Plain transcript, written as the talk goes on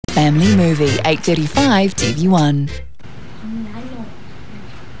Family Movie, 8:35 TV1.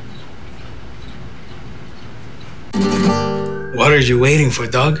 What are you waiting for,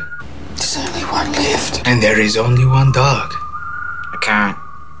 dog? There's only one left. And there is only one dog. I can't.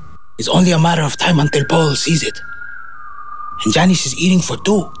 It's only a matter of time until Paul sees it. And Janice is eating for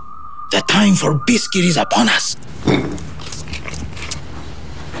two. The time for biscuit is upon us.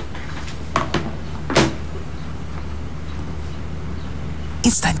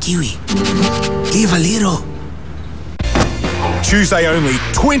 Instant kiwi. Give a little. Tuesday only,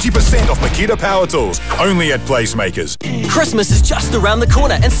 20% off Makita Power Tools, only at Placemakers. Christmas is just around the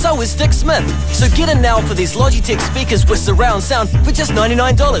corner, and so is Dick Smith. So get in now for these Logitech speakers with surround sound for just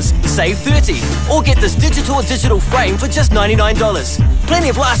 $99. Save $30. Or get this digital frame for just $99. Plenty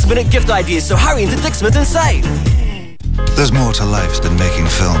of last-minute gift ideas, so hurry into Dick Smith and save. There's more to life than making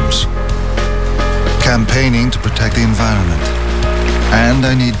films. Campaigning to protect the environment. And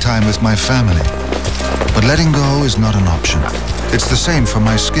I need time with my family. But letting go is not an option. It's the same for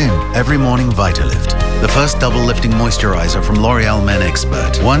my skin. Every morning, Vitalift. The first double lifting moisturizer from L'Oreal Men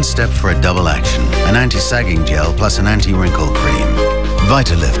Expert. One step for a double action. An anti-sagging gel plus an anti-wrinkle cream.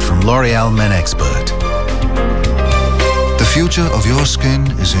 Vitalift from L'Oreal Men Expert. The future of your skin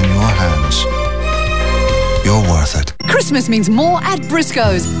is in your hands. You're worth it. Christmas means more at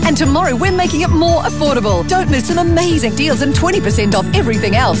Briscoe's. And tomorrow we're making it more affordable. Don't miss some amazing deals and 20% off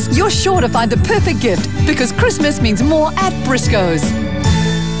everything else. You're sure to find the perfect gift because Christmas means more at Briscoe's.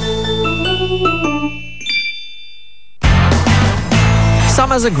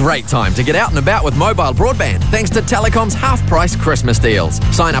 Summer's a great time to get out and about with mobile broadband thanks to Telecom's half-price Christmas deals.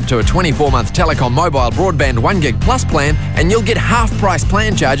 Sign up to a 24-month Telecom mobile broadband 1GB Plus plan and you'll get half-price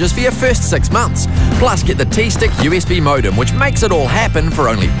plan charges for your first 6 months. Plus, get the T-Stick USB modem, which makes it all happen for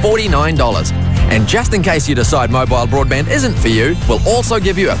only $49. And just in case you decide mobile broadband isn't for you, we'll also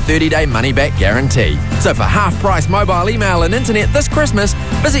give you a 30-day money-back guarantee. So for half-price mobile, email and internet this Christmas,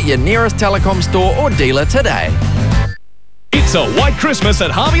 visit your nearest Telecom store or dealer today. It's a white Christmas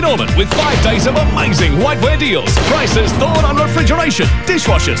at Harvey Norman with 5 days of amazing whiteware deals. Prices thought on refrigeration,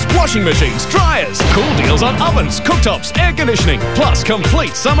 dishwashers, washing machines, dryers. Cool deals on ovens, cooktops, air conditioning. Plus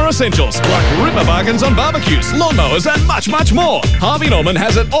complete summer essentials like ripper bargains on barbecues, lawnmowers and much, much more. Harvey Norman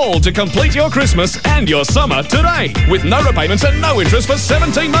has it all to complete your Christmas and your summer today. With no repayments and no interest for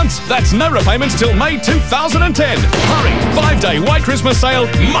 17 months. That's no repayments till May 2010. Hurry, 5-day white Christmas sale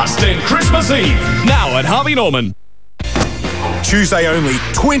must end Christmas Eve. Now at Harvey Norman. Tuesday only,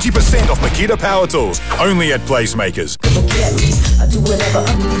 20% off Makita Power Tools, only at Placemakers.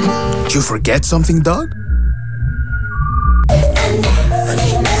 Did you forget something, dog?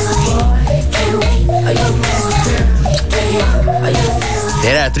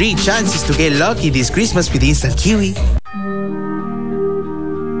 There are 3 chances to get lucky this Christmas with Instant Kiwi.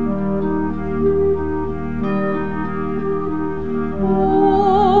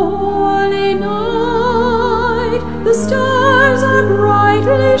 Holy night, the stars are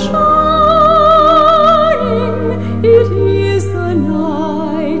brightly shining. It is the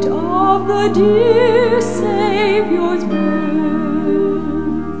night of the dear Saint.